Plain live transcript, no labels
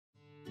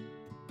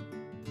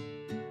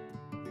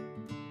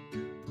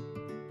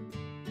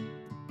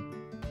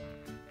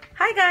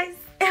Hi guys,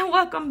 and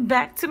welcome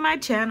back to my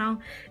channel.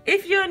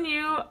 If you're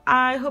new,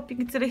 I hope you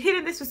consider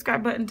hitting the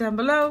subscribe button down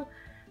below.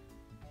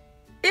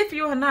 If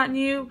you are not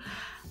new,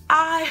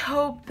 I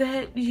hope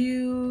that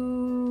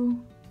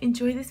you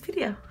enjoy this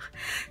video.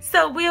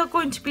 So we are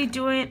going to be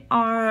doing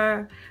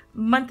our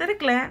month at a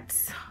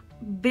glance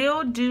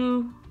bill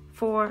due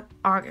for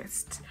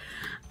August.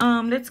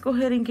 Let's go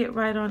ahead and get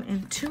right on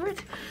into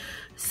it.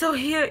 So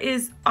here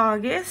is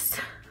August.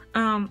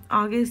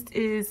 August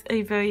is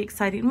a very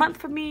exciting month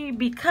for me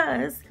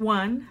because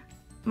one,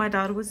 my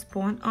daughter was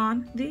born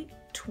on the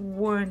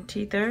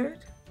 23rd.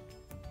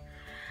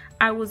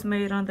 I was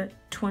married on the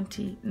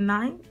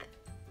 29th,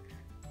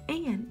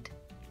 and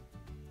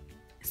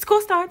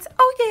school starts.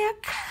 Oh yeah,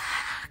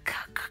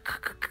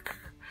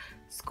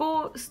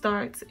 school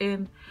starts,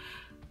 and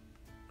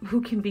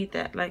who can beat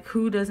that? Like,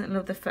 who doesn't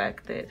love the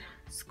fact that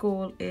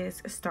school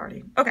is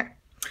starting? Okay,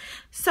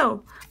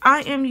 so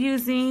I am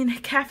using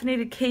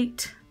Caffeinated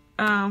Kate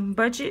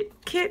budget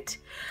kit,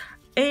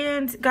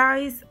 and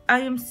guys, I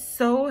am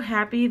so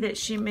happy that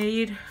she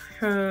made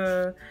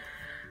her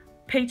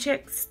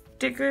paycheck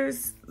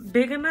stickers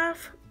big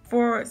enough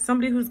for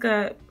somebody who's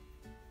got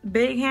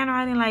big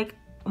handwriting like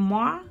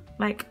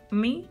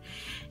me.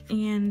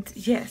 And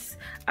yes,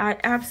 I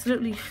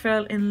absolutely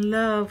fell in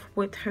love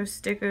with her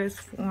stickers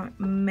for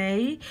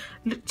May.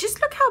 Just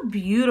look how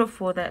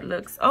beautiful that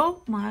looks.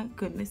 Oh my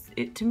goodness,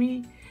 to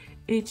me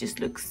it just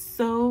looks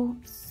so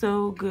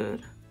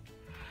good.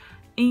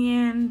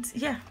 And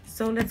yeah,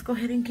 so let's go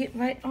ahead and get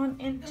right on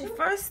into it.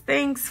 First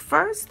things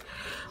first,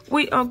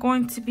 we are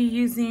going to be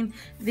using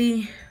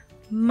the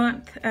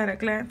month at a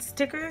glance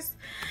stickers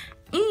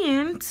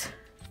and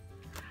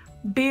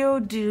bill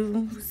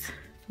dues.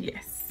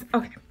 Yes,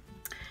 okay.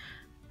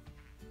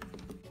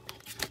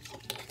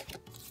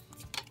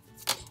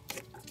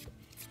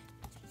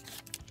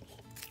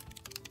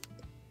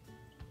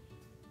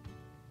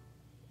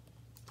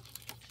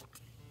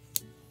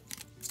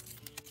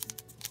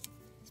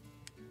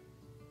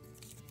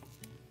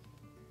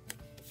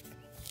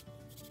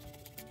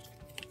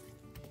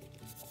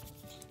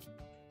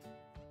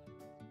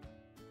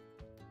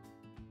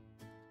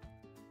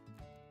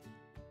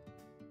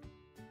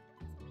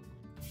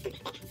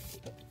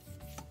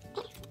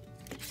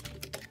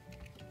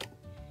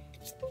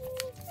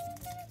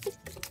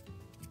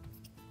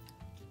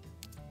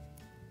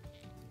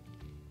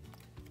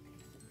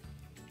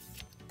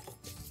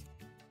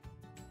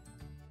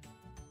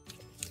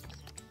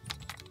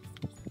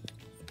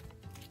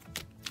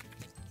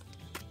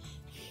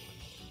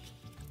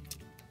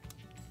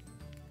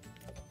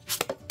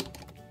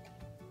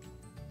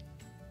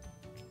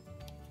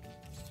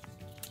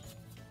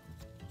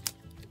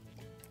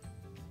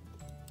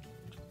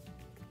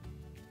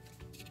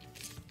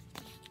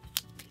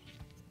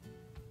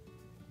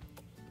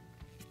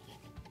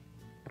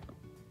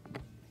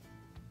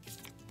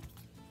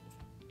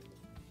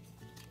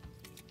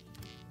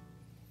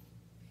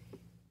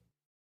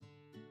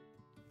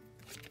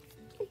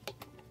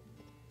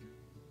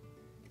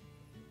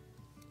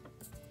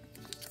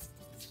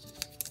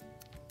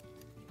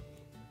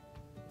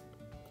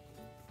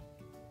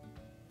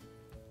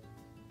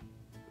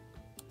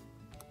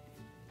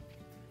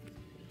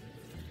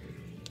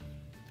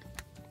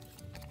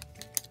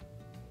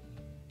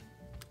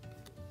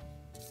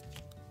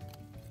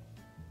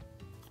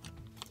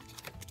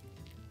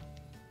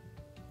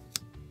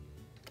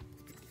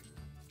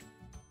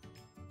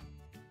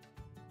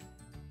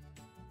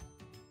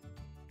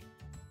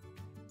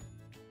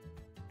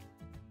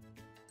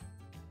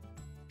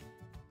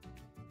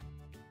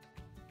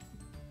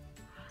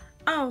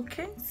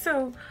 Okay,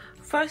 so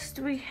first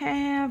we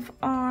have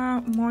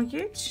our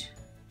mortgage.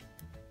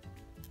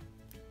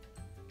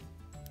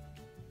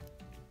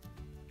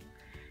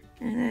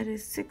 And that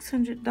is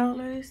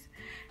 $600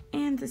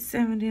 and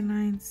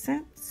 79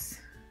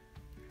 cents.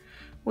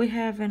 We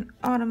have an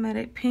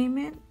automatic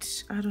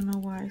payment. I don't know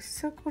why I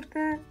circled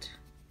that.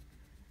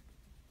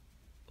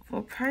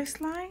 For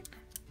Priceline.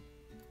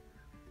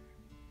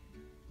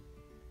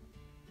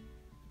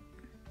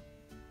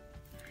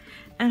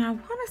 And I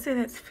want to say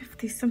that's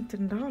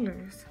 $50-something. I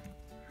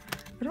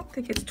don't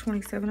think it's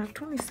 27. I have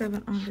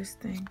 27 on this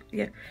thing.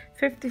 Yeah,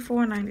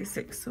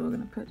 $54.96. So we're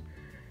gonna put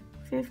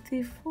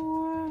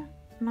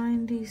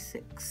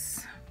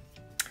 $54.96.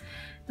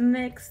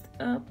 Next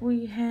up,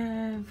 we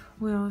have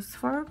Wells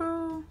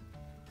Fargo.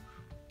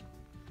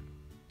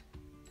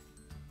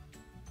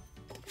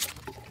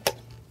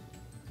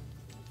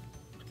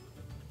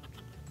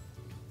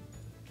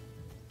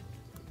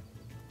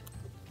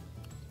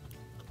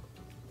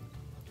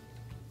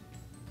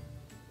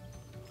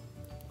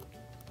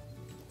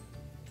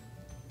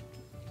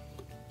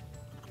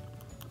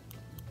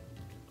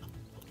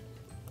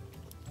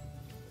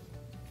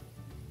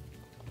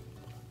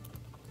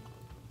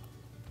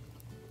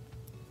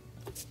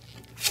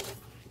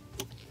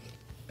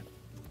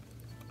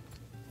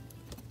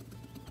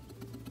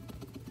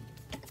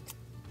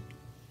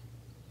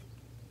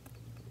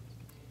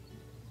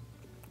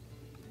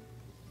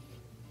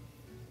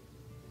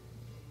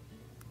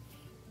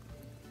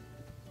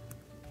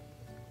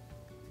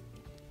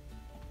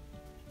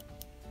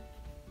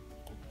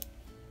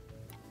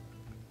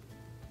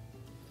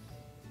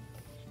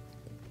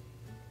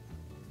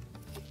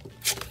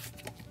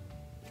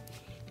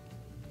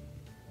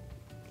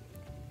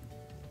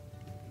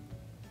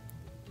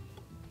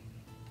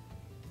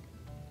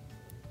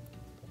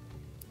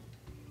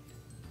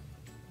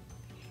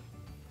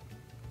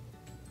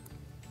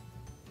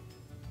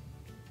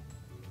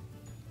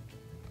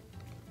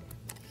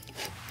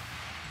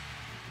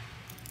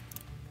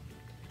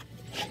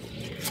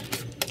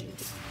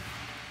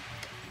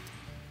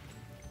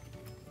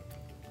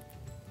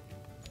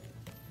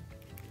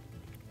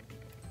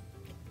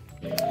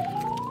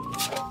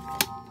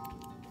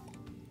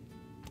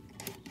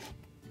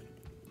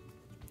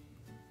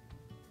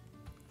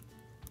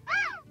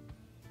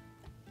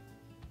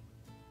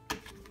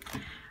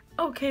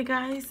 Okay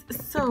guys,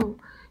 so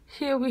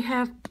here we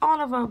have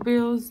all of our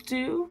bills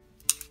due.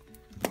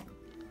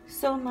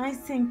 So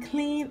nice and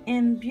clean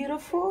and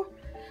beautiful.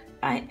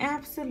 I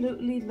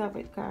absolutely love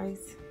it,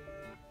 guys.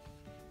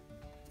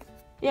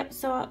 Yep,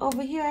 so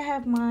over here I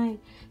have my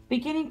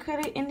beginning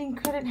credit, ending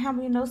credit, how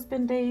many no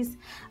spend days.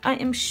 I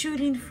am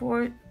shooting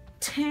for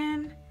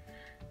 10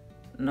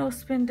 no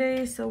spend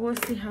days, so we'll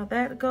see how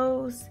that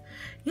goes.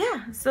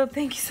 Yeah, so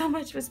thank you so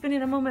much for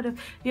spending a moment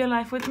of your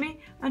life with me.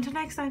 Until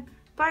next time,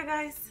 bye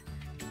guys.